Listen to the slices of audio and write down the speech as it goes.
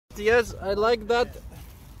Yes, I like that.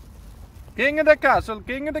 King of the castle,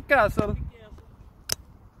 king of the castle.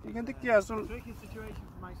 King of the castle. Tricky situation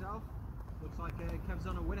for myself. Looks like Kev's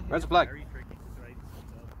on a winner here. Where's the flag? Very tricky situation for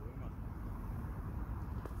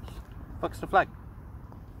myself. Fuck's the flag?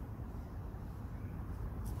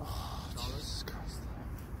 Oh, Jesus Christ.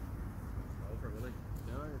 Over, will he?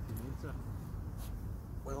 Do it if he needs to.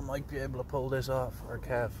 Will Mike be able to pull this off? Or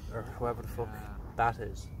Kev? Or whoever the fuck that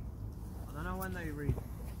is? I don't know when they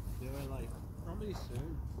do it, like, probably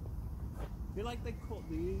soon. I feel like they cut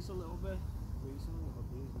these a little bit recently, but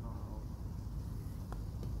these are not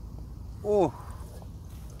at all. Oh!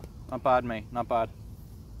 Not bad, mate. Not bad.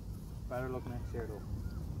 Better look next year, though.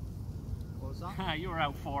 What was that? You were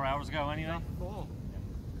out 4 hours ago anyway. 4? Yeah.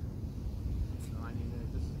 So I need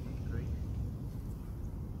this is number 3.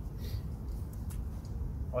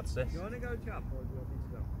 What's this? Do you want to go, chap, or do you want me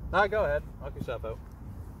to go? No, go ahead. Knock yourself out.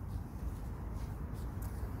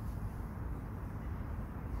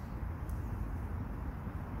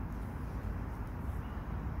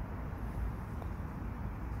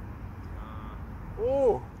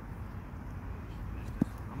 Oh!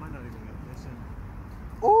 I might not even get this in.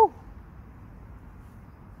 Oh!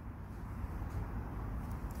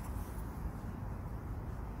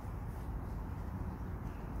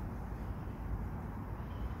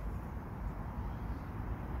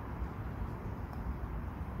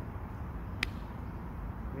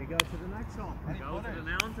 We go to the next one. Go on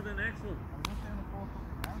to the next one. I'm just doing a 4 foot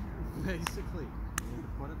round here. Basically. You need to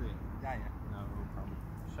put it in. Yeah, yeah. No problem.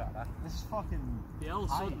 Shut up. This is fucking. The old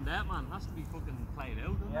sudden death, man, has to be fucking played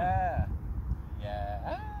out, doesn't Yeah.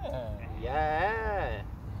 Yeah. Yeah.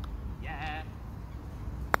 Yeah.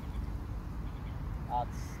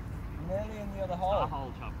 That's nearly in the other That hole.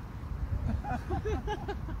 hole chop.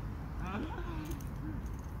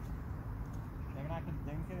 Reckon I could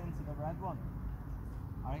dink it into the red one?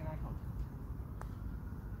 I reckon I could.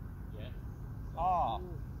 Yeah. Oh.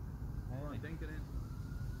 Really? Dink it in.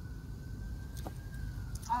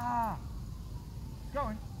 Ah. It's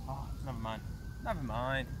going. Oh, never mind. Never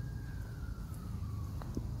mind.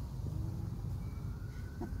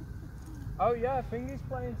 Oh yeah, Fingy's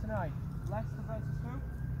playing tonight. Leicester versus who?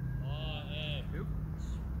 Who?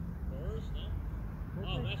 Spurs, no?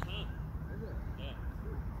 Oh, West Ham. Is it? Yeah.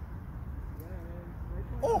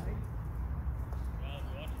 Yeah, Oh. Yeah, I'll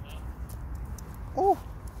be watching that. Oh.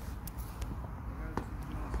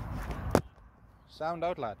 Sound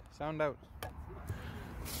out, lad. Sound out.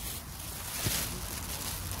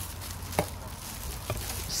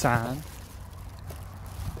 Sand.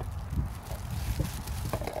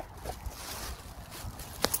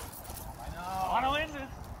 I know win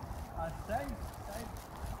this.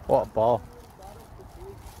 What a ball.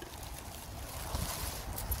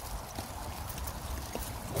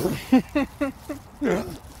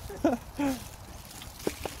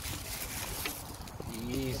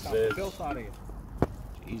 Jesus.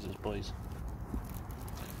 Jesus, boys.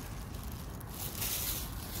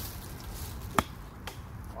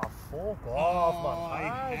 Fuck off,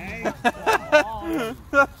 man.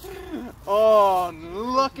 Oh,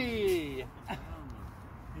 unlucky.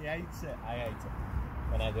 He hates it. I hate it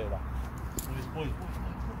when I do that.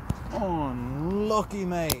 Oh, unlucky,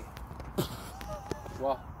 mate.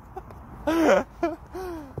 What?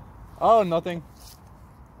 Oh, nothing.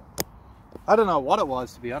 I don't know what it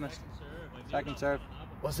was, to be honest. Second serve.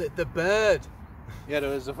 Was it the bird? Yeah,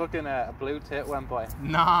 there was a fucking a blue tit went by.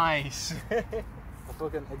 Nice. A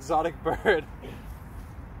fucking exotic bird.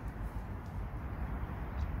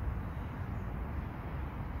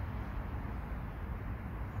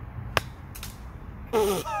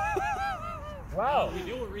 Wow. We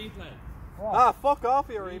do a replay. What? Ah, fuck off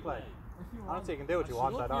your replay. I don't think you can do what you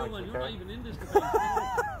want, I don't actually You're care. not even in this debate.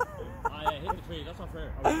 I hit the tree, that's not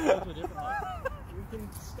fair. I will go to a different house. You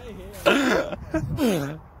can stay here.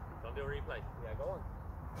 Don't do a replay. Yeah, go on.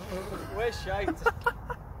 Where's shite?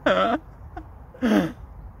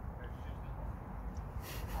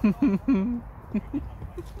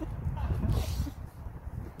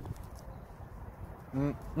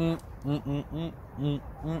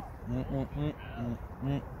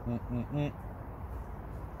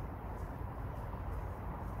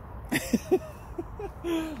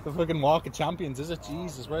 The fucking Walk of Champions, is it?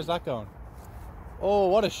 Jesus, where's that going? Oh,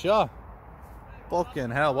 what a shot. Fucking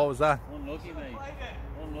hell, what was that? Unlucky, mate.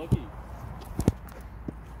 Unlucky.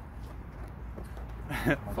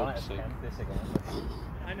 Fuck's sake.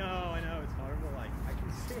 I know, it's horrible. Like, I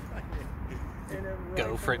can see it. In a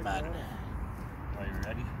Go for it, man. Are you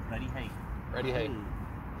ready? Ready, hey. Ready, hey.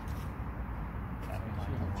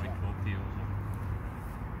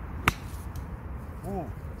 Ooh,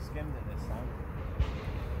 skimmed it this time.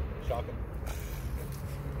 shocking.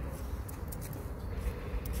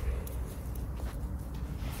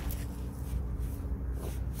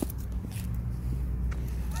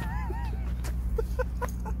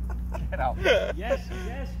 Get out. Yes,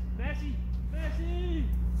 yes, Messi, Messi.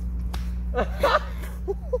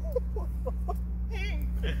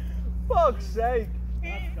 Fuck's sake.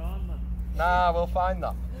 That's gone, man. Nah, we'll find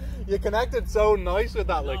that. You connected so nice with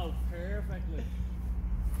that, like. No, perfectly.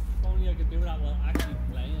 If only I could do that while actually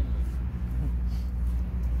playing.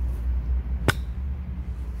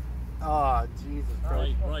 Oh, Jesus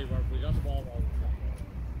Christ. Right, we got the ball rolling.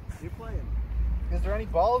 You playing? Is there any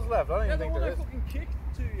balls left? I don't even think the one there I is. fucking kicked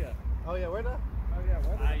to you. Oh yeah, where the? Oh yeah,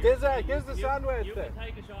 where Gives the sandwich You thing. can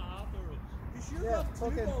take a shot afterwards. You should Yeah, have two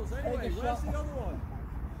fucking balls anyway. take a Where's shot. the other one?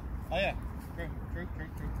 Oh yeah. True.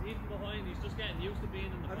 He's behind, he's just getting used to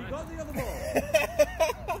being in the Have back. you got the other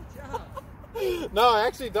ball? Yeah. No, I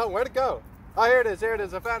actually don't. Where'd it go? Oh, here it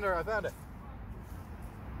is. I found it.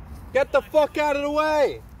 Get the fuck out of the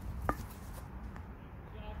way!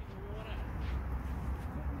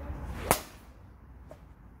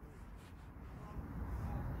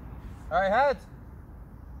 Alright, heads.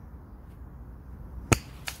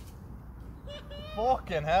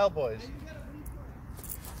 Fucking hell, boys.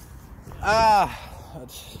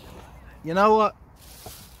 You know what?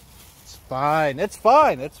 It's fine.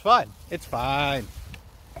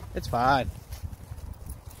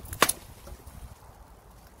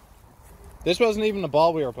 This wasn't even the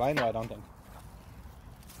ball we were playing with, I don't think.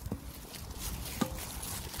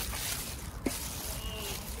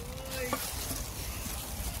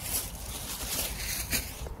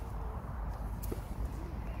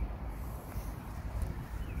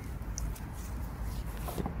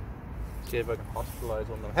 See if I can hospitalize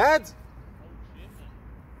one of them. Heads!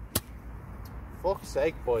 Fuck's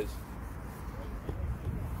sake, boys.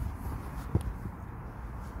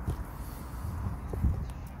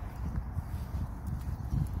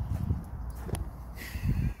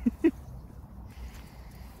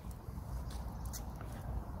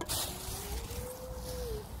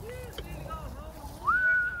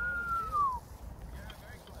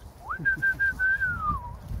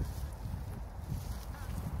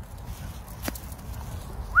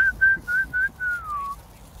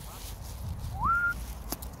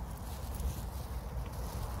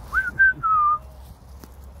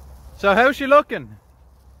 So how's she looking?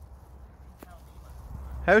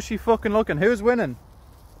 How's she fucking looking? Who's winning?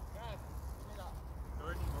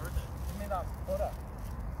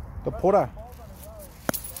 The putter.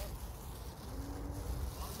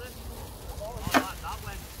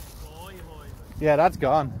 Yeah, that's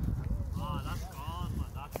gone. Oh, that's gone, man.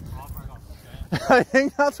 That's proper gone. I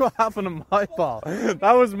think that's what happened to my ball.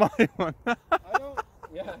 That was my one.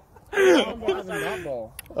 Yeah. That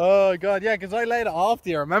ball. Oh god, yeah, because I laid it off to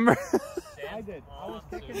you, remember? I did. I was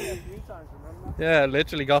kicking it a few times, remember? Yeah,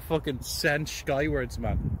 literally got fucking sent skywards,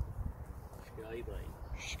 man.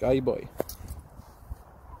 Sky boy.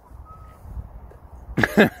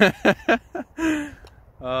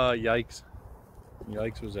 Oh, yikes.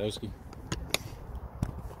 Yikes, Wazowski.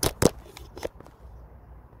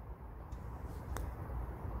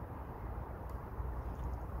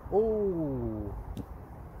 Oh.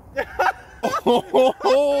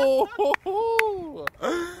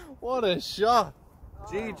 What a shot.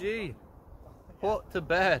 GG. Put to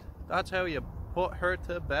bed. That's how you put her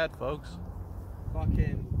to bed, folks.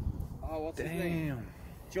 Fucking. Oh, what's his name? Damn.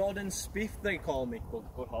 Jordan Spieth, they call me.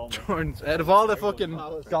 Good home. Jordan's, out of all the fucking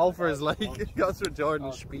golfers, like, it goes for Jordan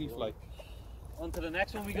Spieth, like. On to the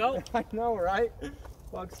next one we go. I know, right?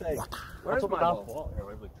 Fuck's sake. Where's my ball? Here,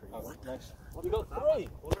 we have like three. Oh, nice. We got three.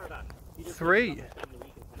 Under that. He just 3. did that in the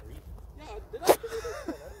week in Tenerife. Yeah, did I do this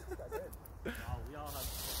one? I don't think I did. No, we all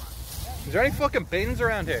have. Is there any fucking bins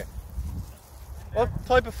around here? What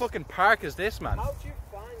type of fucking park is this, man? How'd you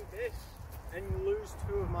find this and lose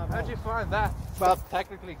 2 of my balls? How'd you find that? Well,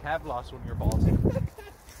 technically Kev lost one of your balls.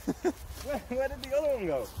 Where did the other one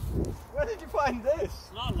go? Where did you find this?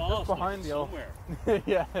 It's not lost. behind it's the old- somewhere.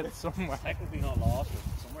 Yeah, it's somewhere. Technically not lost.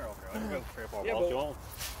 It's somewhere over there. I think about 3 or 4 Yeah, balls. but- You want?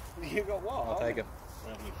 You got what? I'll take it.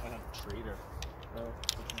 I have 3 there.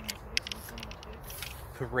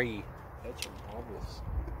 3. That's obvious.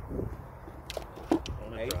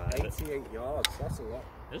 Wanna drive it? 88 yards, that's a lot.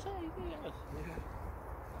 Is that 80 yards? Yeah.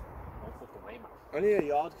 Don't fucking way, man. Only a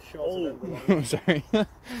yard shorter than the one. Sorry.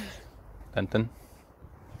 Denton.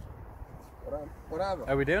 Whatever.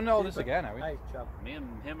 Are we doing all this again, are we? Hey, chap. Me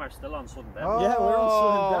and him are still on sudden death. Oh, Yeah, we're on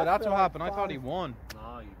sudden death that's for what like happened. I thought 5. he won.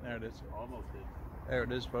 No, you There it is. almost did. There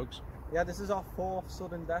it is, folks. Yeah, this is our 4th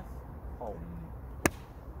sudden death. Oh.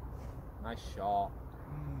 Nice shot.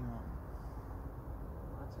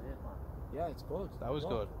 That's it, man. Yeah, it's good. That was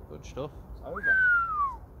good. Good stuff. It's over.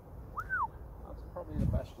 That's probably the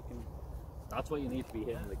best you can. That's what you need to be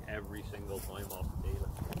hitting like every single time off the tee. Like.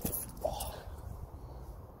 Oh.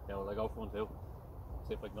 Yeah, well, I go for one too.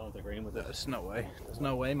 See if I can go into the green with it. There's no way. There's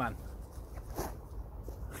no way, man.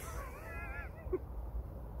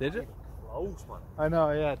 Did it? Close, man. I know,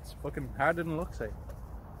 yeah. It's fucking harder than it looks, eh?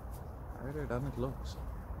 Harder than it looks.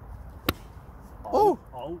 Oh!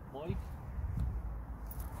 Oh, Mike.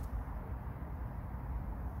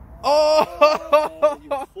 Oh! You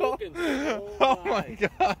fucking oh my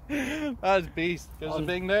god. That's beast. There's a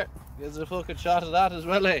thing there. There's a fucking shot of that as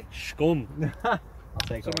well, eh? Scum. I'll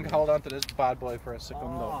take Someone can hold on to this bad boy for a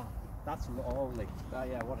second, though. That's lovely.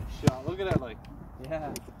 Yeah, what a shot. Look at that, like.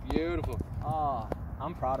 Yeah. Beautiful. Oh,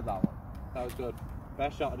 I'm proud of that one. That was good.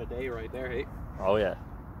 Best shot of the day right there, hey? Oh, yeah.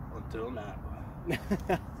 Until now. Do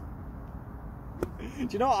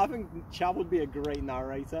you know what? I think Chad would be a great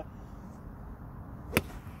narrator.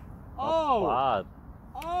 Not bad.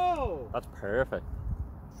 Oh! That's perfect.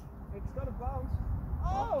 It's got a bounce.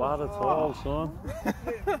 Not bad at all, son.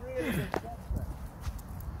 Really good shots there.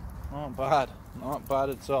 Not bad. Not bad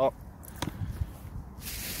at all.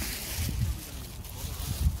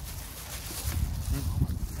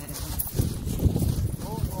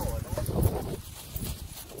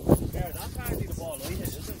 Yeah, that's hardly the ball I hit,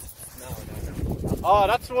 is it? No. Oh,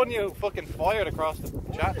 that's the one you fucking fired across the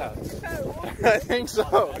chat house. I think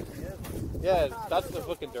so. Yeah, that's the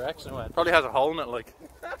fucking direction it went. Probably has a hole in it, like.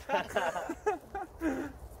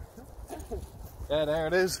 Yeah, there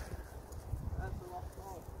it is. That's a rough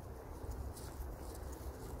ball.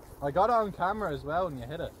 I got it on camera as well when you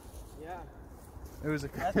hit it. Yeah. It was a,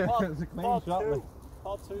 That's it part, was a clean part shot. two. Like.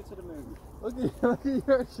 Part 2 to the moon. Look at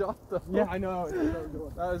your shot though. Yeah, I know. It's so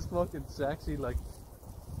good. That was fucking sexy, like.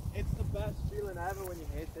 It's the best feeling ever when you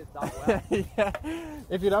hit it that well. Yeah.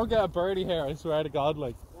 If you don't get a birdie here, I swear to God,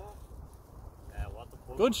 like. Yeah, what the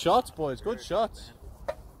fuck? Good shots, boys. Good shots.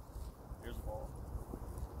 Here's the ball.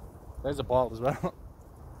 There's a ball as well.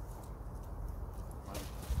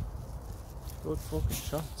 Good fucking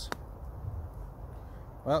shots.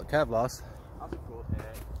 Well, Kev lost. That's a good hit.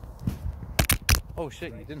 Oh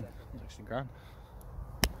shit, you didn't. It's actually grand.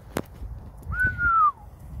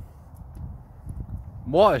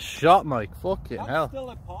 What a shot, Mike. Fucking That's hell.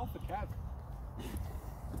 still at par for Kev.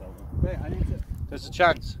 Wait, I need to. There's a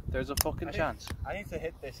chance. There's a fucking chance. I need to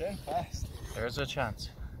hit this in first. There's a chance.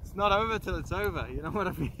 It's not over till it's over. You know what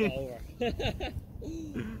I mean? Over.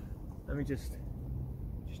 Let me just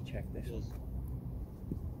check this one.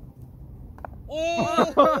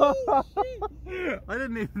 Oh! Shit. I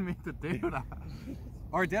didn't even mean to do that.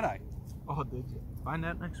 Or did I? Oh, did you? Find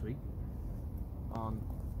out next week. On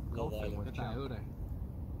Love Island. Get that out there.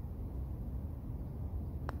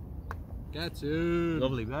 Get to.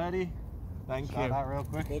 Lovely birdie. Thank Try you. that real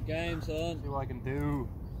quick. Good game, son. See what I can do.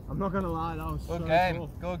 I'm not gonna lie, that was Good so game. cool.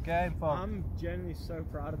 Good game, folks. I'm genuinely so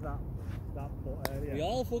proud of that putt earlier. We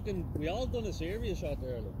all done a serious shot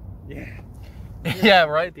there, like. Yeah. Yeah,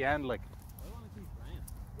 right at the end, like. I want to keep playing.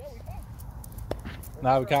 Yeah, we can.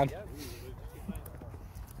 No, we can't. Yeah, we just keep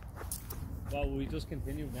playing. Well, we just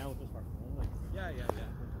continue now with this part. Yeah.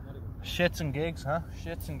 Not even. Shits and gigs, huh?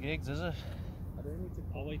 Shits and gigs, is it? I don't need to.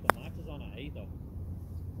 Oh wait, the match is on at 8 though.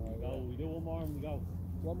 Oh, We go. We do one more and we go.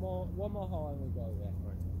 One more hole and we go.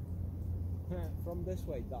 Yeah. From this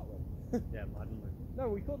way, that way. Yeah, imagine like. No,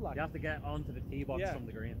 we could like. You have to get onto the tee box Yeah. from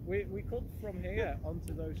the green. We could from here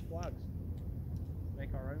onto those flags.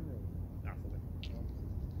 Make our own rules. That's okay.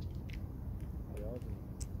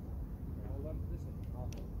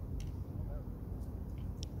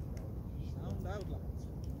 Sound out, lads.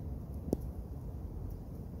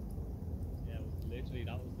 Yeah, it was literally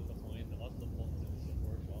that was the point. It wasn't the point. It was the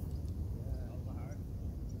first shot. Yeah, that was the hard.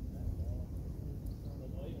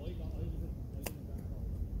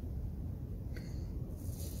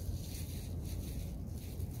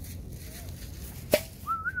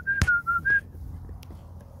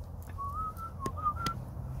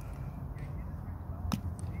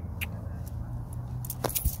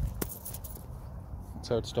 That's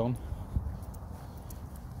how it's done.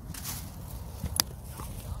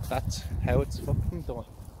 That's how it's fucking done.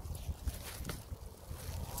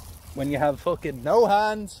 When you have fucking no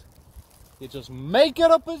hands, you just make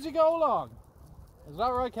it up as you go along. Is that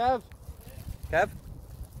right, Kev? Kev?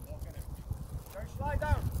 Don't slide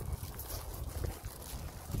down.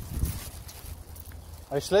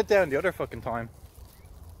 I slid down the other fucking time.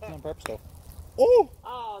 On purpose though. Oh!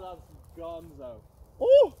 Oh, that's gonzo.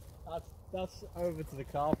 Oh! That's over to the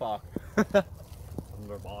car park.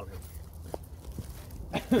 Under ball here.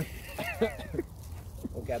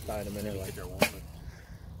 We'll get that in a minute. Get your one.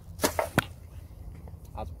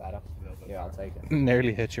 Yeah, I'll take it.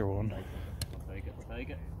 Nearly hit your one. I'll take it. I'll take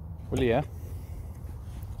it. Will you? Yeah.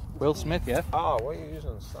 Will Smith, yeah. Oh, what are you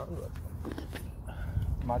using on sandwich?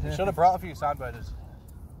 Imagine Should have brought a few sandwiches.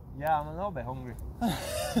 Yeah, I'm a little bit hungry.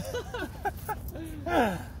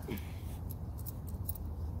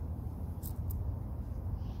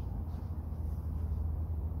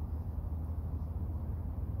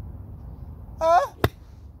 Not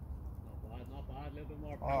bad, a little bit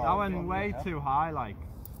more Oh, power. that went way too high, like.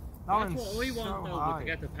 That That's one's what we want so though, high. to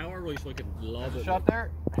get the power right so I can lob it. Shot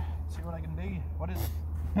there. See what I can do. What is?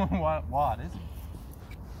 what is it?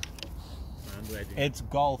 And wedging. It's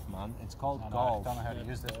golf, man. It's called golf. I don't know how to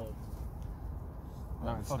use this.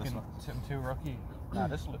 No, it's Fucking this one. too rookie. Nah,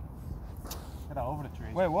 this look. Get that over the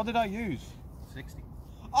trees. Wait, what did I use? 60.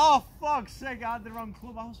 Oh, fuck's sake, I had the wrong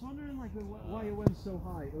club. I was wondering like why it went so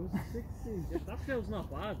high. It was a 60. Yeah, that feels not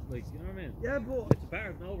bad, like, you know what I mean? Yeah, but It's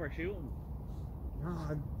better than overshooting.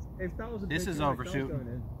 nah, if that was a This big is drive, overshooting. that was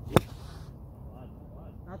going in. Not bad, not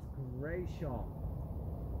bad. That's a great shot.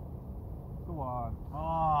 Go on.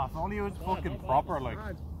 Oh, if only it was Not bad, fucking not bad. proper, like.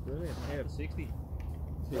 That's brilliant. I have 60.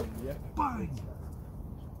 Yeah. Bang!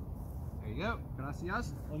 There you go. Can I see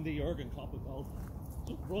us? I'm the Jurgen Klopp of golf.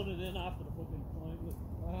 Just run it in after the fucking time.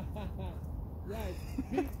 Yeah,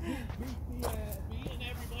 Beating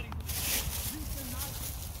everybody.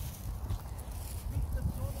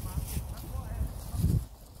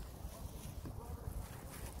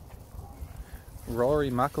 Rory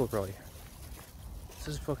McIlroy. This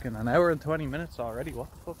is fucking an hour and 20 minutes already.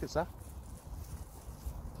 What the fuck is that?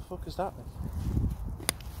 What the fuck is that?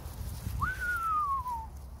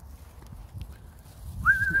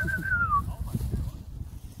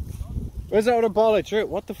 Where's that other ball I threw?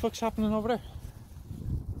 What the fuck's happening over there?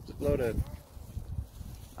 It's loaded.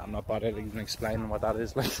 I'm not bothered even explaining what that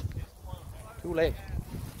is like. Too late.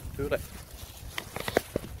 Too late.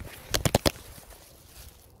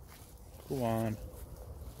 Go on.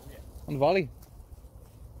 On the volley.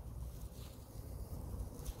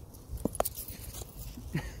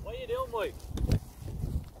 What are you doing, Mike?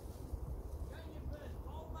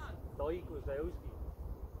 Dyke Wazowski.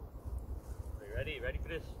 Are you ready? Ready for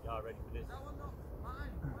this? Yeah, ready for this. That one not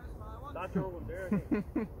mine. Where's my one? That's your one there, I think.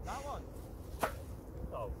 That one.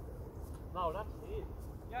 No. No, that's it.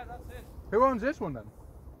 Yeah, that's it. Who owns this one then?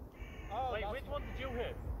 Oh, Wait, that's which one did you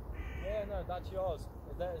hit? Yeah, no, that's yours.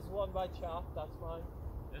 There's one by Chap. That's mine.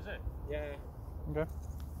 Is it? Yeah. Okay.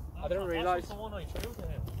 I didn't realise. That's the one I threw to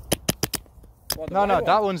him. What, No, the no, white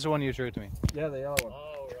that one? one's the one you threw to me. Yeah, the yellow one.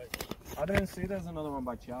 Oh, right. I didn't see there's another one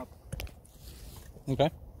by Chap. Okay.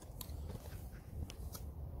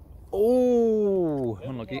 Oh,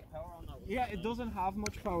 unlucky. Yeah, it doesn't have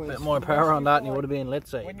much power. Bit more power on that and you would have been lit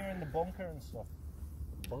say. When you're in the bunker and stuff.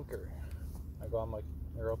 Bunker. I go on, Mike.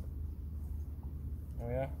 You're up. Oh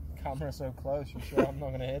yeah? Camera's so close, you sure I'm not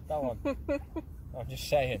going to hit that one? I'm just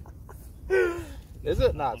saying. Is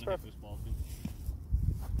it? Nah, it's I wanna perfect. hit this ball too.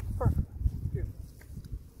 Perfect. Good.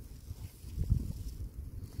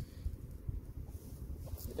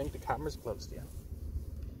 You think the camera's close to you?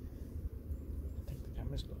 I think the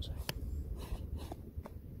camera's close.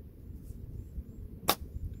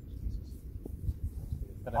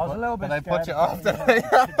 I was a little bit Did I put you scared off of there? putting it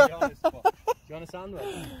in, to be honest, but- Do you want a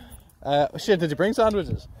sandwich? Shit, did you bring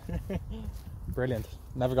sandwiches? Brilliant.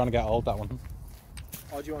 Never gonna get old, that one.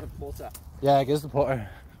 Or do you want to pull that? Yeah, gives the putter.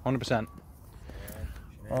 100%.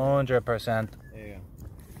 100%. There you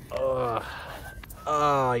Oh,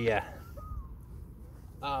 oh yeah.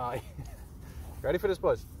 Oh, yeah. Ready for this,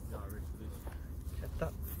 boys? Yeah, ready for this. Get that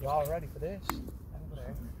go. You all ready for this?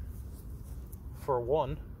 for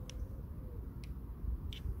one.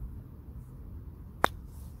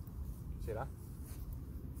 See that?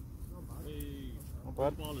 Hey, Not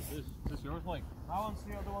what bad. ball is this? Is this yours, Mike? That one's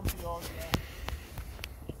the other one for yours, yeah.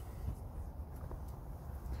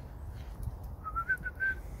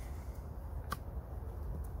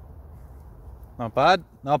 Not bad.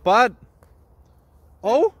 Not bad.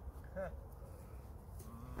 Oh!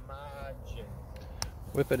 Magic.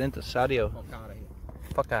 Whip it into Sadio. Fuck out of here.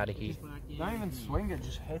 Fuck out of here. Don't even swing it,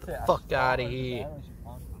 just hit it. as Fuck far outta as here. there as you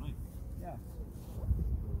can. Yeah.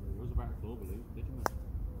 Yours a better club, I believe. Did you?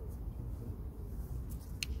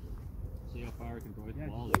 See how far I can drive the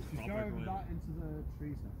ball. It's proper drive. into the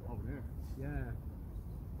trees now. Over there. Yeah.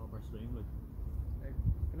 Proper swing, like.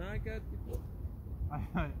 Can I get...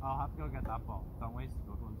 I'll have to go get that ball. Don't waste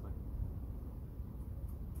the good ones. Like.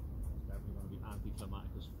 It's definitely going to be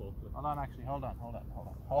anticlimactic as fuck. Like. Hold on, actually. Hold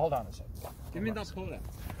on a second. Give me that puller.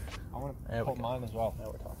 I want to There we put go. mine as well. Now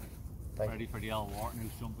we're talking. Ready for the L. Wharton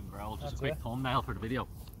who's jumping growl. Just That's a quick it. thumbnail for the video.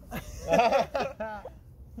 Right,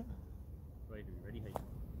 are you ready, hey?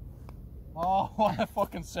 Oh, what a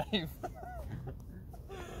fucking save.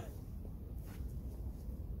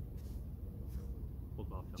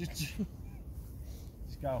 Just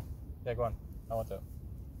go. Yeah, go on. I want to.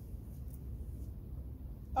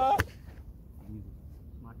 Oh!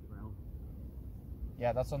 Smack the ground.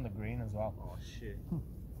 Yeah, that's on the green as well. Oh shit.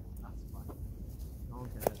 That's fine. No one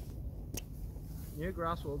cares. New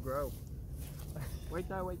grass will grow. Wait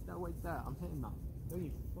there, wait there, wait there. I'm hitting that. Don't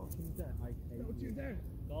you fucking dare. I hate Don't you dare.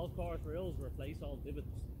 Golf course rails replace all divots.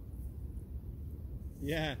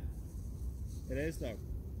 Yeah. It is though.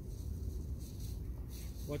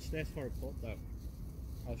 Watch this for a putt though.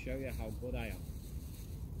 I'll show you how good I am.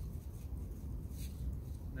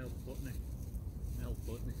 Mel Putney. Mel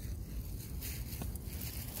Putney.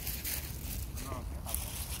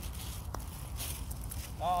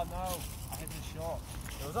 Oh no, I hit the shot.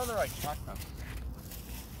 It was on the right track, man.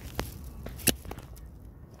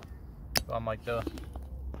 Go on, Mike, do it.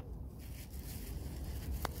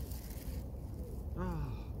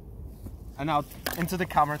 And now into the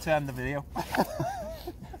camera to end the video.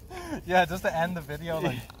 Yeah, just to end the video,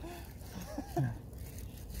 like.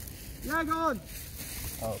 Yeah, go on.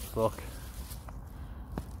 Oh, fuck.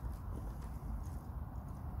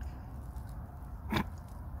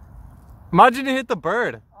 Imagine you hit the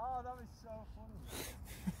bird. Oh, that was so funny.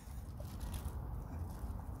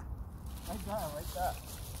 Like that, like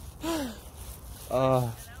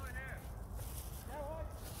that.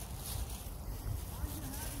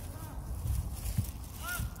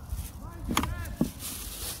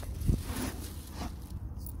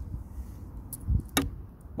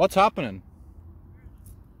 What's happening?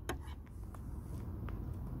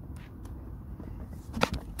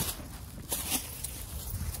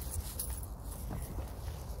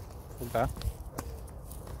 Okay.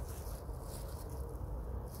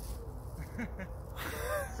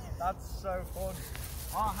 That's so fun.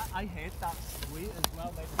 Oh, I hate that sweet as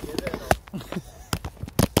well. Maybe get it.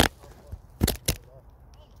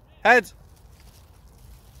 Head.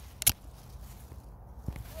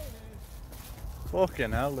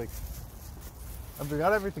 Fucking hell, like. Have we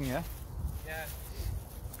got everything, yeah? Yeah.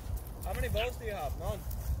 How many balls do you have? None.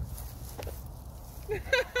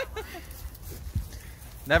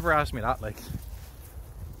 Never ask me that, like.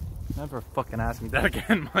 Never fucking ask me that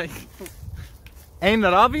again, Mike. Ain't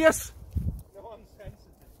that obvious? No, I'm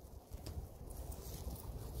sensitive.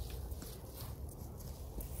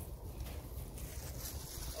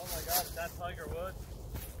 Oh my god, that's Tiger Woods.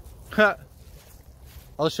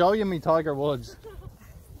 I'll show you me Tiger Woods.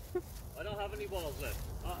 I don't have any balls left.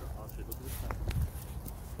 Oh shit, look at this time.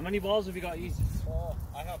 How many balls have you got each? 4.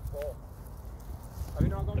 I have 4. Have you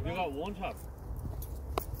not got Have you got one top?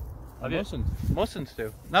 I mustn't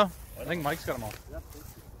do. No, I think Mike's got them all.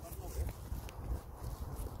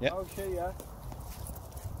 Yeah. Oh shit, yeah.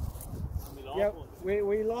 And we lost Yeah, one.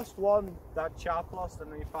 we lost one, that chap lost,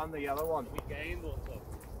 and we found the other one. We gained one, so.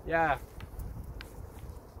 Yeah.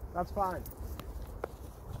 That's fine.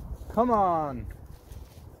 Come on.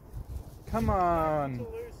 Come on. To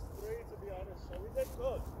lose 3 to be honest, so we did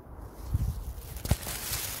good.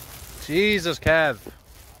 Jesus, Kev.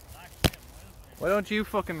 Why don't you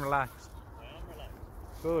fucking relax? I am relaxed.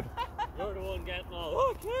 Good. You're the one getting all.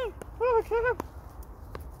 Oh, Kev! Oh, Kev.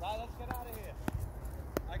 Right, let's get out of here.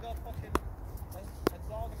 I got fucking a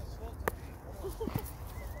dog and a slut to feed.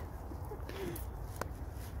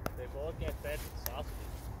 They both get fed with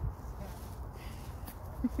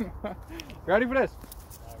sausages. Ready for this?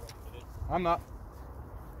 Alright, it is. I'm not.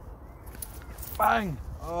 Bang!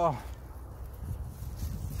 Oh.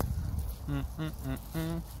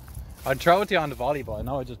 I'd throw it to you on the volley, but I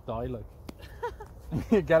know I just die, like.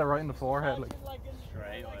 You get it right in the forehead, like.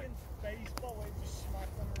 Straight, like in baseball where you just smack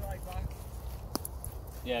them right back.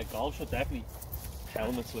 Yeah, golf should definitely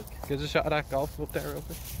helmets, like. Give us a shot of that golf up there real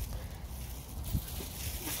quick.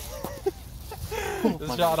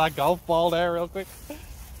 Just a shot of that golf ball there real quick.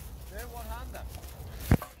 They're one-hander.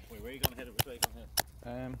 Wait, where are you going to hit it? Which way are you going to hit it? I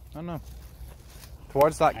don't know.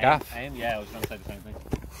 Towards that gap. Aim, yeah, I was going to say the same thing.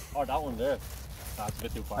 Or that one there. That's a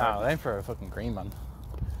bit too far. No, aim for a fucking green, man.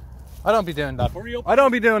 I don't be doing that. Hurry up. I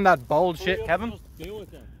don't be doing that bold Hurry shit, up, Kevin. just do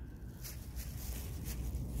it then.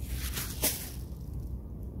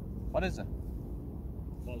 What is it?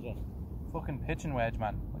 What is what? Fucking pitching wedge,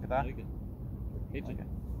 man. Look at that. Like it. Hit it. Okay.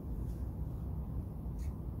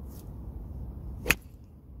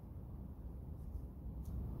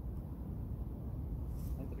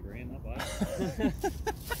 Onto the green, not bad.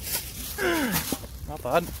 Not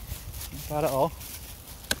bad. Not bad at all.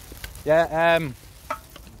 Yeah,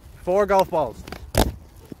 4 golf balls. Got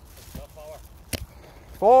power.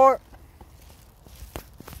 4.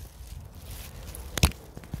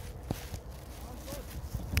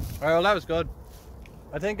 Alright, well that was good.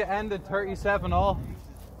 I think it ended 37 all.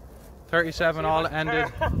 37 all it ended.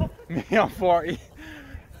 Me on 40.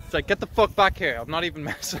 It's like, get the fuck back here. I'm not even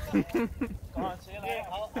messing. Go on, see you later.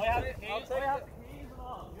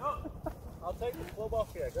 I'll take the club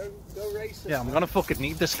off here. Go race it. Yeah, I'm gonna fucking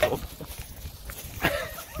need this club.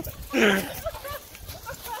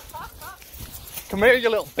 Come here, you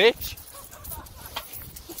little bitch.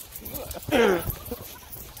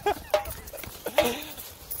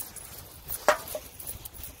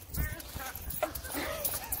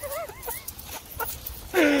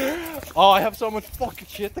 Oh, I have so much fucking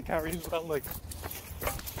shit to carry as well, like.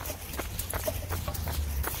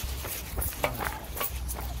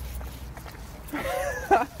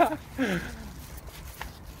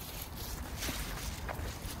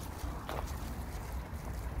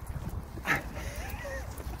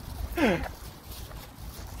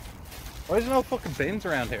 Why is there no fucking bins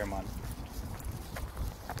around here, man?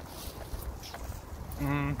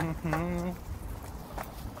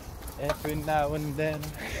 Every now and then.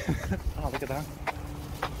 Oh, look at that.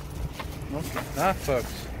 Look at that,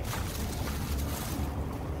 folks.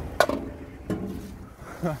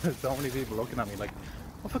 There's so many people looking at me like,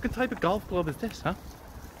 what fucking type of golf club is this, huh?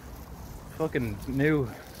 Fucking new.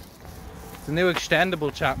 It's a new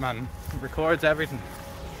extendable chat, man. It records everything.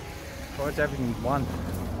 Records everything you want.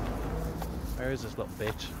 Where is this little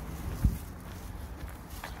bitch?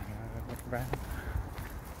 Look around.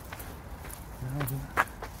 No.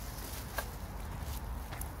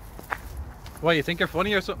 What, you think you're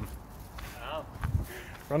funny or something? No.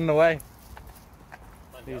 Running away.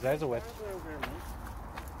 These eyes are wet.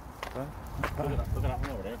 Look at that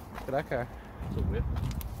one over there. Look at that car. It's a whip.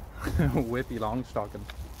 Whippy long stocking.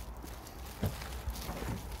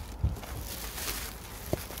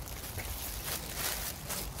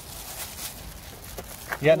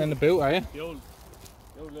 You getting in the boot, are you? The old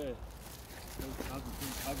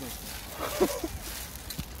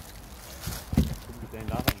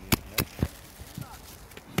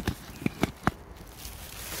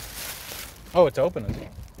Oh, it's open, is it?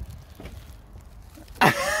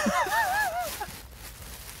 Right,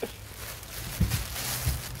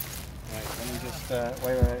 let me just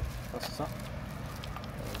wait. What's this up?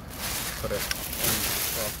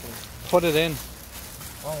 Put it in.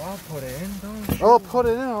 Oh, I'll put it in, don't you? Oh, put it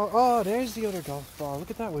in. Oh, there's the other golf ball.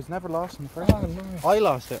 Look at that. It was never lost in the first place. No. I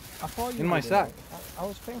lost it. I thought you in my did. sack. I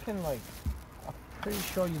was thinking, like, I'm pretty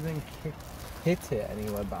sure you didn't hit it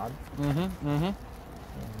anywhere bad.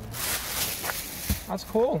 That's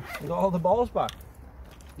cool. You got all the balls back.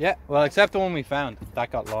 Yeah, well, except the one we found.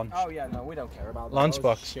 That got launched. Oh yeah, no, we don't care about that.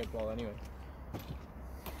 Lunchbox. Shit ball anyway.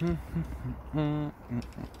 Just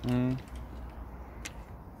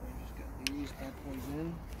get these bad boys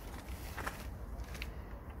in.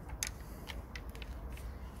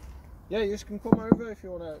 Yeah, you can come over if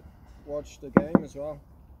you want to watch the game as well.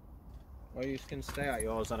 Or you can stay at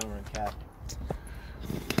yours, I don't really care.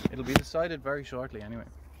 It'll be decided very shortly anyway.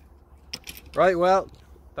 Right, well,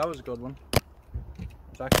 that was a good one.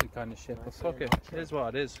 It's actually kind of shit, but fuck it. It is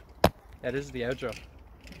what it is. Yeah, this is the outro.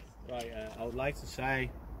 Right, I would like to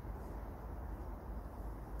say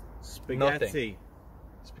spaghetti. Nothing.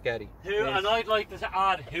 Spaghetti. And I'd like to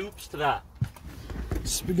add hoops to that.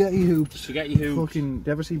 Spaghetti hoops. Spaghetti hoops. Fucking, do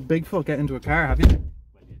you ever see Bigfoot get into a car, have you? Well,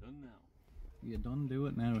 you done now. You done do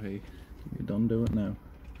it now, hey. You done do it now.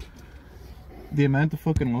 The amount of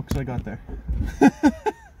fucking looks I got there.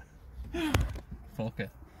 Fuck it.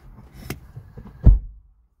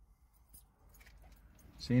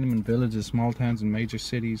 Seen them in villages, small towns and major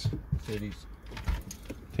cities. Titties.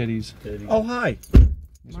 Titties. Oh, hi.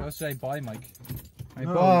 You're supposed to say bye, Mike. Hey,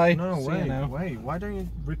 No, bye. No, See you wait, now. wait. Why don't you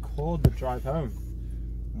record the drive home?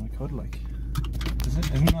 I could, like.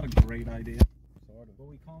 Isn't that a great idea? Sort of. But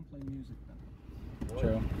we can't play music then.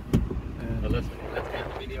 True. Well, let's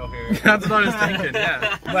end the video here. That's what I was thinking,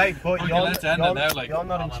 yeah. Wait, but let's end it now, like. you're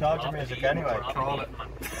not in charge of music anyway. Crawl it.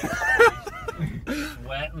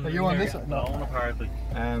 Sweating. Are you on this? No, apparently.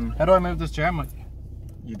 How do I move this chair, Mike?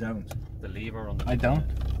 You don't. The lever on the. I don't.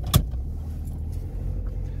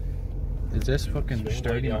 Is this fucking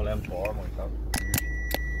sturdy? The old M4, my God.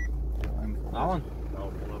 That one?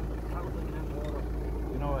 No,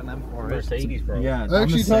 You know what an M4 is? Mercedes, bro. Yeah, I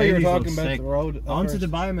actually thought you were Mercedes talking looks about sick. the road. I wanted to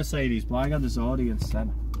buy a Mercedes, but I got this Audi instead.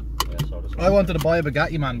 Yeah, so does I wanted to buy a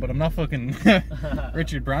Bugatti, man, but I'm not fucking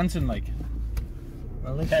Richard Branson, like.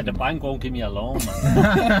 Well, yeah, the bank won't give me a loan,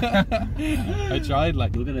 man. I tried,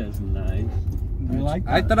 like. Look at this, nice. Do you like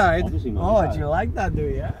I that? tried. Obviously not. Oh, do you like that, do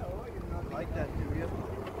you? Oh, you don't like that, do you?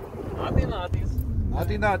 Naughty, naughties.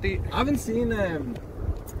 Naughty, naughty. I haven't seen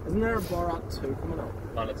Isn't there a Borat 2 coming out?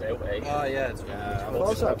 And it's out, eh? Oh yeah, it's And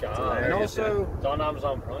also, and also, It's on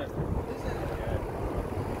Amazon Prime.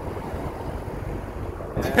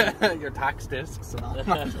 your tax discs.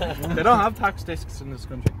 They don't have tax discs in this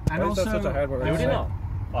country. and Why is that also, such a hard word? Do they not?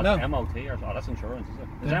 Oh, No. MOT or oh, that's insurance, is it?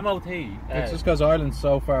 It's Yeah. MOT. It's just because Ireland's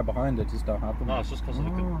so far behind, it just don't happen. No, it's just because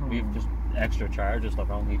we've just extra charges that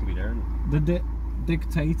don't need to be there. the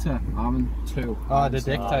Dictator, I'm 2. Oh, the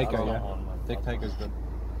Dictator, that's yeah. not on, man. Dictator's good.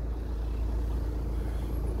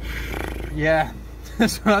 Yeah.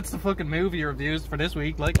 So that's the fucking movie reviews for this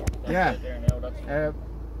week, like. That's Yeah. it there now, that's PGA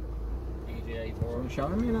So Tour. show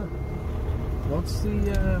me now. What's the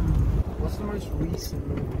most recent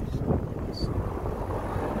movies?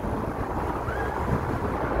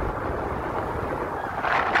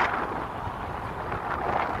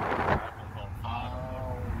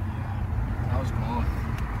 That was good.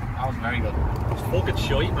 That was very good. It's fucking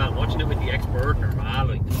shite, man. Watching it with the expert or man,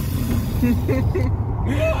 like.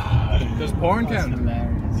 Does porn That's count?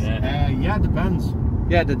 hilarious. Yeah. Yeah, it depends.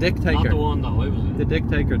 Yeah, the Not the Dictator. one that I was in. The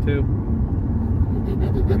Dictator too.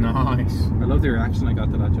 Nice. I love the reaction I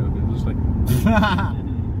got to that joke. It was just like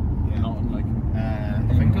nothing like. I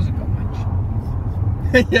think because it got mentioned.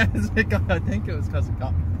 Yeah, I think it was because it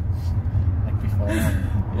got me. Like before.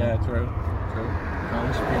 Yeah, true. I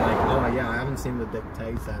used to be like, oh yeah, I haven't seen The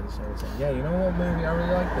Dictator. And so it's like, yeah, you know what movie I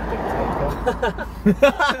really like? The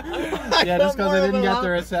Dictator. Yeah, just because I didn't get the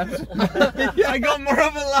reception. I got more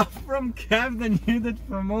of a laugh from Kev than you did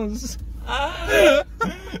from us. I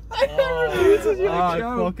never knew such a I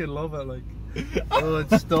joke. fucking love it. Like,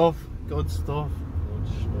 good stuff. Good stuff.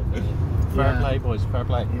 Fair Yeah. play, boys. Fair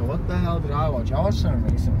play. Yeah, what the hell did I watch? I watched something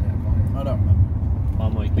recently. I don't remember. Oh,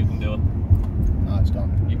 Mike, you can do it. No, it's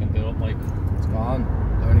gone. You can do it, Mike. It's gone.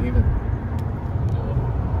 Don't even. Do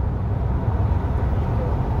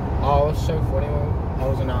Oh, it was so funny when I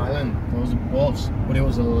was in Ireland. There was a bus, but it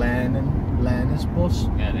was a Learner's bus. it.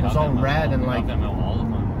 Yeah, they It was have all them out- red and they have like. them out all the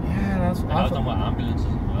time. Yeah, that's. They I have them with thought, ambulances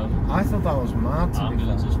as well. I thought that was mad to be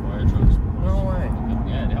Ambulances, fair. fire trucks. No way.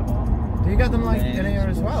 Yeah, they have all. Do you get them like in here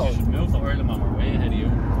as well? You should move to Ireland, man. We're way ahead of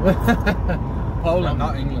you. Poland,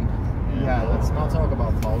 not England. Yeah, let's not talk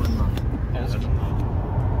about Poland, man.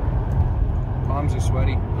 Palms are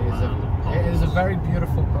sweaty. It is a very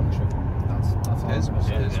beautiful country. That's all. It is. I'm gonna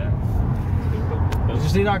say. It is. Did you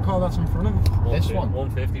see that car that's in front of me? This one.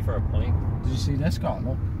 150 for a pint. Did you see this car?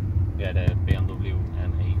 Look. Yeah, the BMW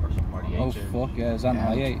M8 or something. Or the Oh 8 series. fuck yeah, is that an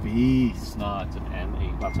i8? Beast. No, it's an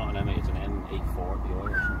M8. That's not an M8, it's an M840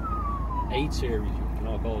 or something. 8 series, you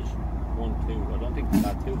know, it goes 1, 2. I don't think it's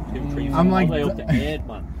that 2, 3, 4. I'm like all the way up to 8,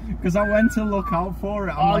 man. Because I went to look out for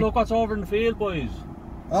it. Oh, look what's over in the field, boys.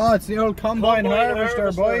 Oh, it's the old combine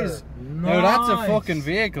harvester, boys. Now that's a Nice. fucking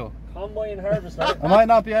vehicle. Combine harvester. I might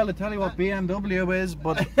not be able to tell you what BMW is,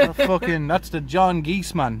 but that's the John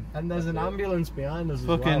Geese man. And there's an ambulance behind us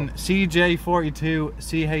Fucking as CJ42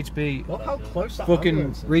 CHB. well. Look how close that Fucking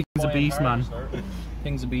ambulance is. Reek's a Combine beast, man. harvester.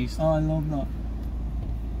 Thing's a beast. Oh, I love that.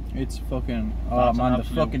 It's fucking. Oh That's an man, the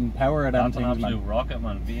absolute- fucking power of them That's an things, absolute man. rocket,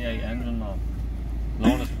 man. V8 engine, man.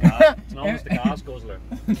 Known as the gas, it's known as the gas guzzler.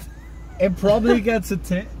 It probably gets a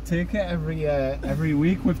ticket every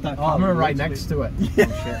week with that Oh, camera right literally. next to it.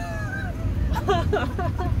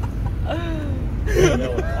 You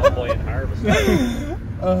know, combine harvester.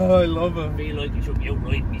 Oh, I love I it. feel like you should be out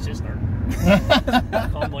riding my sister.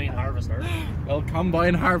 Combine harvester. Well,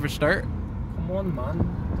 combine harvester. Come on, man.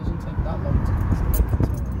 It doesn't take that long to make it.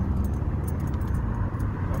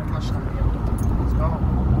 Wanna catch that again? Let's go.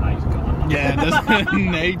 Ah, he's gone. Yeah, there's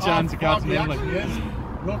no chance of catching him. Like,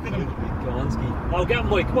 Look at him. Gonski. Oh, get him,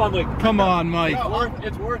 Mike. Come on, Mike. come on, Mike.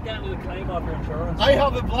 It's worth getting the claim off your insurance. I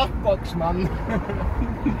have a black box, man.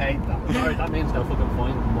 Hate that. Sorry, that means they'll fucking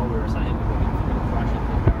find what we were saying. We're fucking crash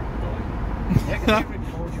into the car and die. Yeah, 'cause you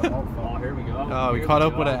record your whole Oh, phone. here we go. Oh, we Here caught we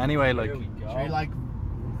up with go. it anyway, like. Here we go. Should we like,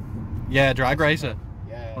 Yeah, drag racer.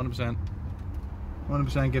 yeah. 100%.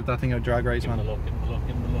 100% give that thing a drag race, Give him man. the look, give him the look,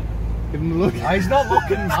 give him the look. Give him the look. Oh, he's not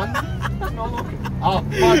looking, man. He's not looking. Oh,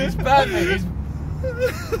 man, he's bad, mate.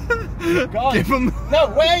 He's gone. Give him. No,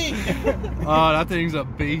 wait! Oh, that thing's a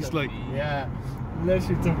beast, like. Yeah.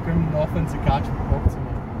 Literally took him nothing to catch up to me.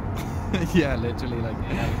 Yeah, literally, like.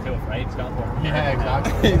 Yeah, he's too afraid. He's gone for it. Yeah,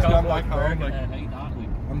 exactly. He's gone back home, Burger, like. I hate that, like.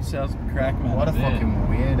 I'm sells crack, man. What a Yeah. fucking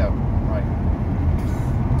weirdo. Right.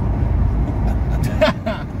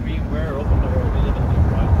 We're up in the world. We live in the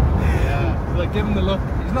right. Yeah. Like, give him the look.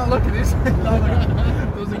 He's not looking, is he?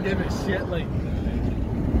 Doesn't give a shit, like.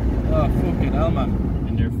 Oh, fucking hell, man.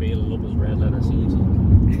 In their field, up his red letter C's.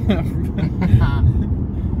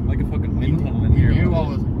 Like a fucking He wind tunnel in here. knew I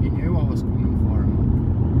was coming for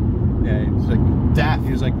him. Yeah, he was like, Deaf.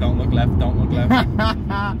 he was like, don't look left, don't look left.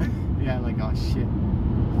 Yeah, like, oh shit.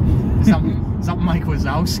 Is that Mike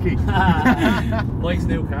Wazowski? Mike's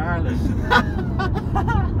new car, like.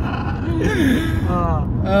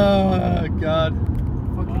 Oh, God.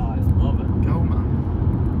 Fucking I love it. go, man.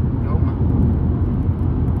 Go, man.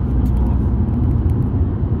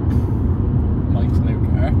 Mike's new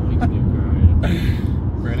car. Mike's new car, yeah.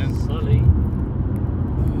 Brilliant. Sully.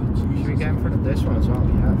 Should we get in front of this one as well?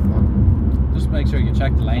 Yeah, fuck. Just make sure you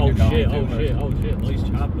check the lane Oh you're going shit, to. oh shit, oh shit. Nice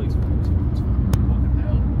chap, like. Fucking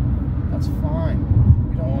hell. That's fine.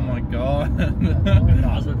 We don't Oh want- my God.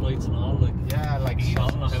 Hazard lights and all, like. Yeah, like, He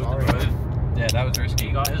doesn't know how sorry. to drive. Yeah, that was risky.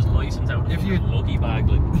 He got his license out of If a you- lucky bag,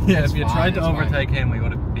 like. Yeah, It's if you fine, tried to it's fine. overtake him, we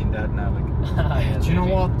would have been dead now. Like, Yeah, Do you know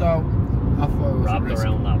what though? I thought it was Wrapped a risk,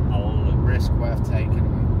 around that pole, like. risk worth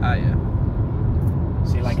taking. ah, yeah.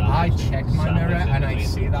 See, like I Savage. check my Savage mirror and I between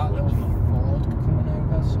see the that little woods. Ford coming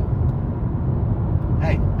over. So,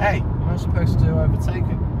 hey, am I supposed to overtake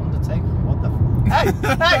it? Undertake? What the? Hey!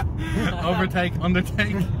 Overtake,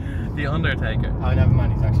 undertake. The Undertaker. Oh, never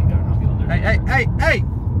mind. He's actually going off. Hey, hey, hey, hey!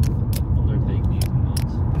 Undertake these nuts.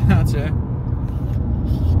 That's it.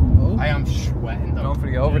 Oh. I am sweating though. Going for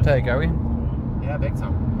the overtake, are we? Yeah, big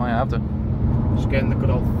time. Might have to. Just getting the good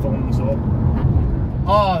old thumbs up.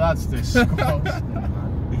 Oh, that's disgusting,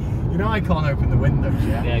 man. You know I can't open the windows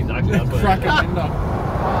yet. Yeah, exactly. That's what Crack it is. a window.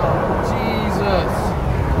 Jesus.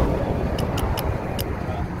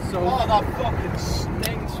 So. Oh, that fucking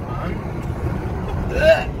stinks, man. I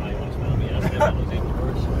want to smell me ass. That was even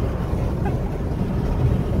worse.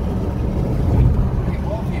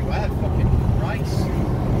 What have you had? Fucking rice.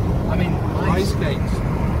 I mean, Rice cakes.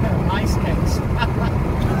 Rice cakes.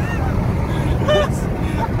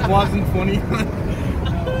 Wasn't funny.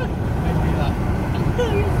 Maybe that.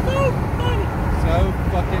 So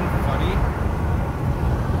fucking funny.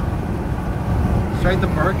 Straight to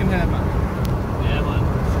Birkenhead, man. Yeah, man.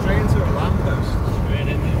 Straight into a lamppost. Straight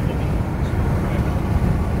in the fucking.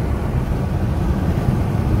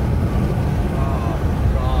 Oh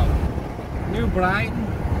God. New Brighton.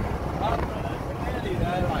 Really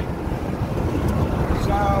there, like.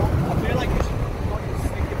 So, I feel like you should fucking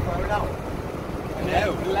stick your phone out. And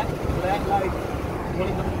then let like one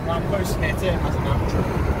of the lampposts hit it as an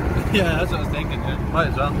outro. Yeah, that's what I was thinking. Yeah. Might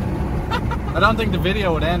as well. I don't think the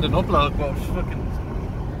video would end in upload, but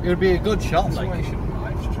fucking, it would be a good shot. That's Like, why you should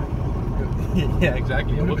live stream. yeah,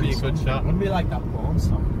 exactly. It would be a good shot. It would be like that porn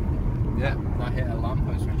song Yeah. that hit a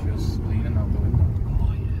lamppost when she was leaning out the window.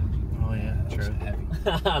 Oh yeah. Oh yeah, That was true.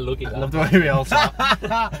 heavy. Lucky I lamp. love the way we all saw.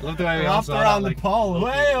 Love the way we all Wrapped saw around that, the like, pole.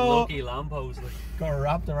 Way up. Lucky lamppost. Like. Got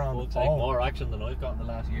wrapped around Looks the like pole. more action than I've got in the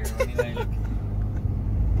last year anyway. Like.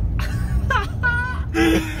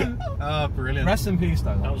 Oh, brilliant. Rest in peace,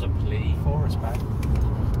 though. That was a plea. Full respect.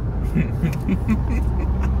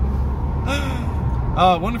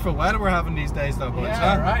 Oh, wonderful weather we're having these days, though, boys.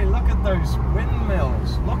 Yeah, huh? right. Look at those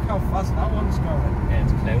windmills. Look how fast that one's going. Yeah,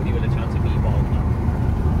 it's cloudy with a chance of e-ball.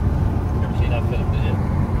 Never seen that film, did you?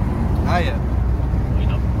 Ah, yeah. I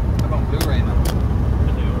know. I'm on Blu-ray now.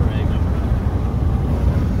 I do, right?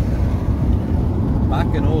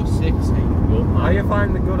 Back in 06. Good How man. you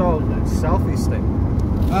find the good old selfie stick?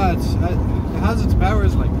 It has its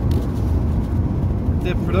powers, like.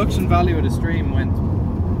 The production value of the stream went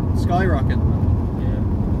skyrocket. Yeah.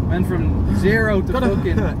 Went from 0 to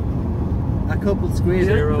fucking a couple squeezed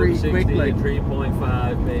 0 to pretty 60 quick, like.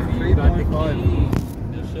 3.5, baby. You got the 3.5.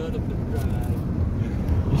 key. Now shut up and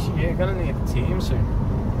drive. You're gonna need a team soon.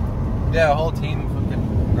 Yeah, a whole team of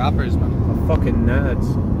fucking rappers, man. Of fucking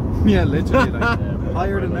nerds. Yeah, literally, like. Yeah,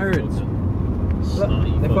 Hire the like nerds. fucking snotty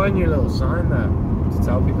Look, they're putting your little sign there to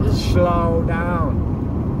tell people to slow down.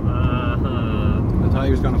 Uh-huh. I thought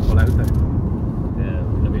he was gonna pull out there. Yeah,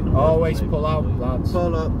 that'd be no Always worse, pull out, maybe. lads.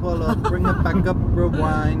 Pull up, bring it back up,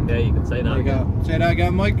 rewind. Yeah, you can say that There you again. go. Say that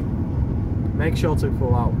again, Mike. Make sure to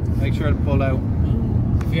pull out. Make sure to pull out.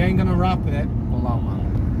 If you ain't gonna wrap it, pull out, man.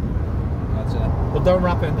 That's it. But don't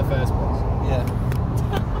wrap it in the first place. Yeah.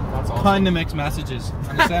 That's awesome. Kind of mixed messages.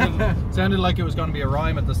 And it sounded like it was going to be a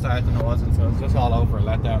rhyme at the start and it wasn't, so it was just all over a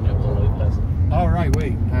letdown. It was a life lesson. Oh, right,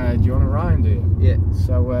 wait. Do you want to rhyme, do you? Yeah.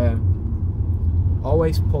 So,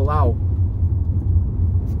 always pull out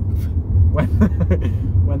when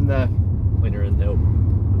When you're in doubt.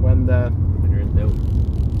 when the When you're in doubt.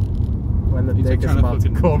 when the He's like dick is trying to about to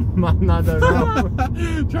fucking- come. Man, I don't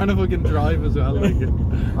know. Trying to fucking drive as well. Like,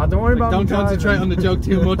 Don't worry about don't me concentrate driving. on the joke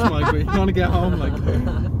too much, Mike. We want to get home. Like,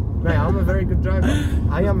 Mate, I'm a very good driver.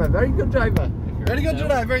 I am a very good driver. very good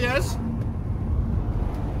driver, yes.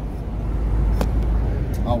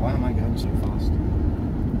 Oh, why am I going so fast?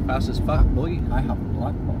 class as fuck, boy. I have a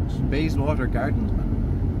black box. Bayswater Gardens, man.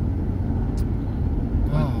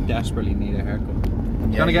 I desperately need a haircut.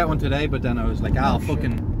 I'm gonna get one today, but then I was like, I'll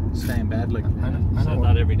fucking stay in bed. Like, I I said know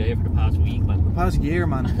that every day for the past week, man. the past year,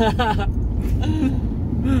 man.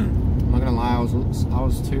 I'm not gonna lie, I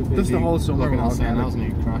was too busy. Just the whole summer looking walking, outside. I like- was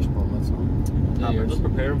near crash ball. That's all. Yeah, you're just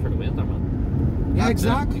preparing for the winter, man. Yeah, That's it.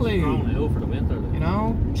 exactly. You're thrown out for the winter. Like. You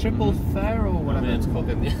know, triple fair or whatever Man, it's it's called.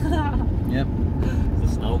 fucking. Yep. The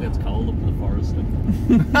snow gets cold up in the forest.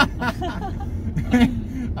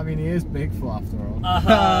 I mean, he is big for after all.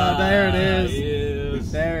 There it is.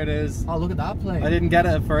 Yes. There it is. Oh, look at that plane. I didn't get it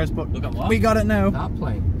at first, but Look at what? we got it now. That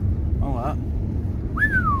plane. Oh, what?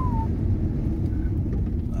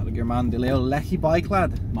 Oh, look, your man, the little Lecky bike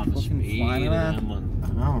lad. Man, the Fucking speed flying of around. them, man. I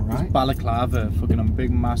know, right? Balaclava, fucking a big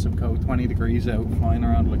massive coat, 20 degrees out, flying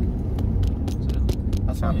around like.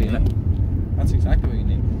 That's what happy, you innit? That's exactly what you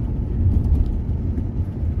need.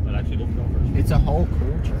 I'd actually love to go for a swim. It's a whole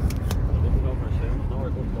culture. I'd love to go for a swim. Nowhere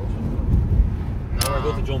good to go swimming. Nowhere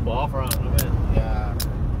good to jump off around, I mean. Yeah.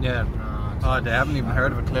 Yeah. Nah, Oh, they haven't even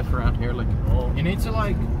heard of a cliff around here, like. Oh, you need to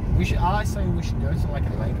like. We should. I say we should go to like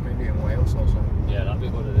a lake, maybe in Wales or something. yeah, that'd be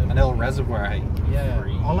good to do. An little reservoir, hey. Yeah.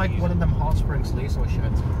 Free. Or like one of them hot springs, Lisa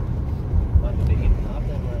sheds. Man, they even have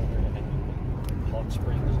them around here. Like hot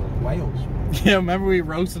springs. Like. Wales. Yeah, remember we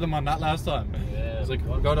roasted them on that last time? Yeah. It was like,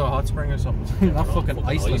 go to a hot spring or something. Not Not fucking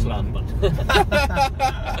Iceland. man.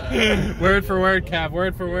 Word for word, Cav,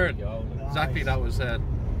 word for word. There you go. Exactly, that was said.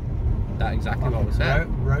 That exactly what was said.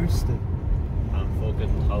 Roasted. I'm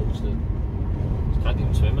fucking toasted. Just can't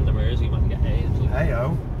even swim in the Mersey, man. You get AIDS. Like.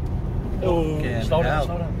 Heyo. Oh, Fucking slow hell. down,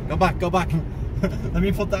 slow down. Go back, go back. Let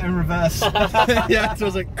me put that in reverse. Yeah, so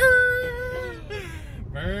it was like,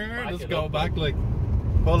 just go back, like,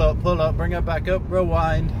 pull up, bring it back up,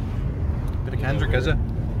 rewind. Bit of Kendrick, is it?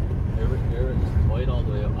 Here it's wide all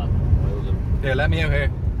the way up, man. Here, let me out here.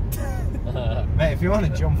 Mate, if you want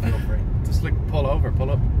to jump, feel free. Just like pull over,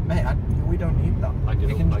 pull up. Mate, we don't need that. I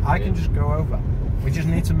can I can just go over. We just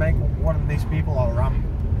need to make one of these people our ramp.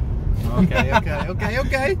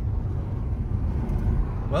 Okay.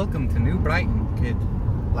 Welcome to New Brighton, kid,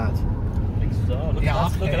 lad. Look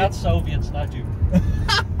at that Soviet statue.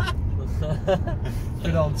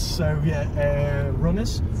 Good old Soviet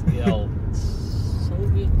runners. The old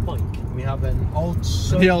Soviet bike. We have an old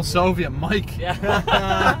The old Soviet Mike.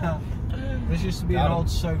 Yeah. This used to be Got an him. old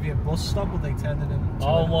Soviet bus stop, but they turned it into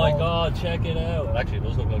Oh an my old- god, check it out. Actually, it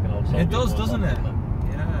does look like an old Soviet It does, one, doesn't it? man.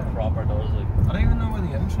 Yeah. Proper does, like. I don't even know where the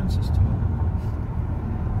entrance is to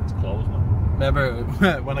it. It's closed, man. Remember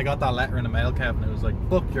when I got that letter in the mail, Kevin? It was like,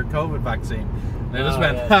 "Fuck your COVID vaccine." And I just Oh,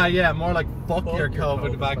 went, yeah. yeah, more like, "Fuck your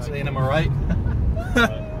COVID vaccine." Am I right?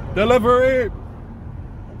 Right. Delivery.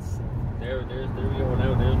 There we go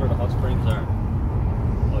now. There's where the hot springs are.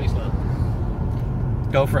 Iceland.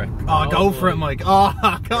 Go for it. Oh, Oh, go for it, boy. Mike. Oh,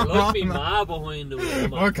 You're come like me on. ma behind the wheel, man.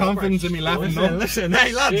 More confidence in me laughing. Listen,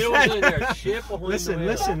 hey lads. Shit in there, shit behind the wheel.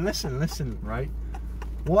 Listen, right?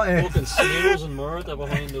 What if Fucking Smears and Murtha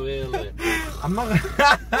behind the wheel. Like. I'm not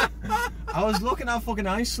I was looking at fucking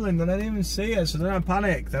Iceland and I didn't even see it, so then I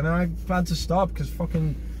panicked and then I had to stop because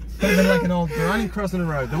fucking could have been like an old granny crossing the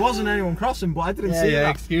road. There wasn't anyone crossing, but I didn't see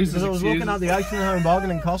that. Excuses, because I was looking at the Iceland Home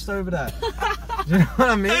Bargain and Costa over there. Do you know what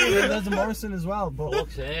I mean? And there's a Morrison as well, but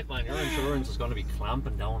Fuck's sake, man, your insurance is going to be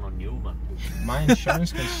clamping down on you, man. my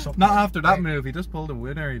insurance can suck. Not after that move. He just pulled a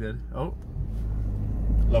winner. He did. Oh,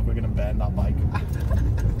 Look, we're gonna burn that bike.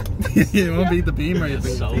 you won't beat the Beamer. You The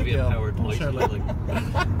think? Soviet powered bicycle. Like.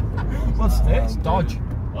 What's this? Dodge.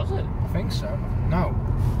 Was it? I think so. No.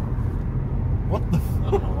 What the?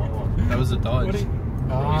 I don't know what one. That was a Dodge.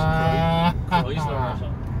 What are you? Chrysler or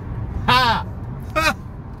something. Ha!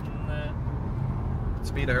 Nah.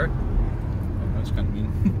 Speed of her. Oh, that's kind of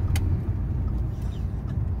mean.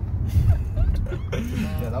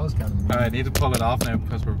 Yeah, that was kind of. Alright, I need to pull it off now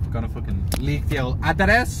because we're gonna fucking leak the old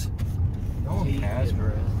address. No one cares,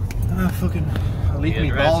 bro. Ah, fucking leak The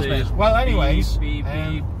me balls, address mate. is Well, anyways, beep,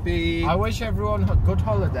 beep, Beep. I wish everyone a good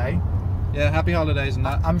holiday. Yeah, happy holidays and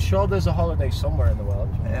that. I'm sure there's a holiday somewhere in the world.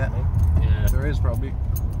 You know what I mean? Yeah. There is probably.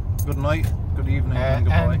 Good night, good evening, and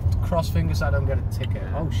goodbye. And cross fingers I don't get a ticket.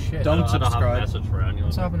 Oh shit. Don't I don't have a subscribe. message for anyone.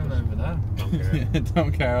 What's happening over there? Don't care.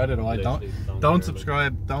 Don't care, I don't know. Literally, Don't care,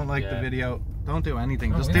 subscribe, don't like the Yeah. video, don't do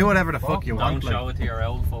anything. Oh, Just yeah. do whatever the Fuck fuck you Don't want. show it to your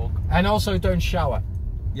old folk. And also don't shower.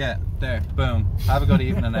 Yeah, there, boom. Have a good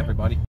evening, everybody.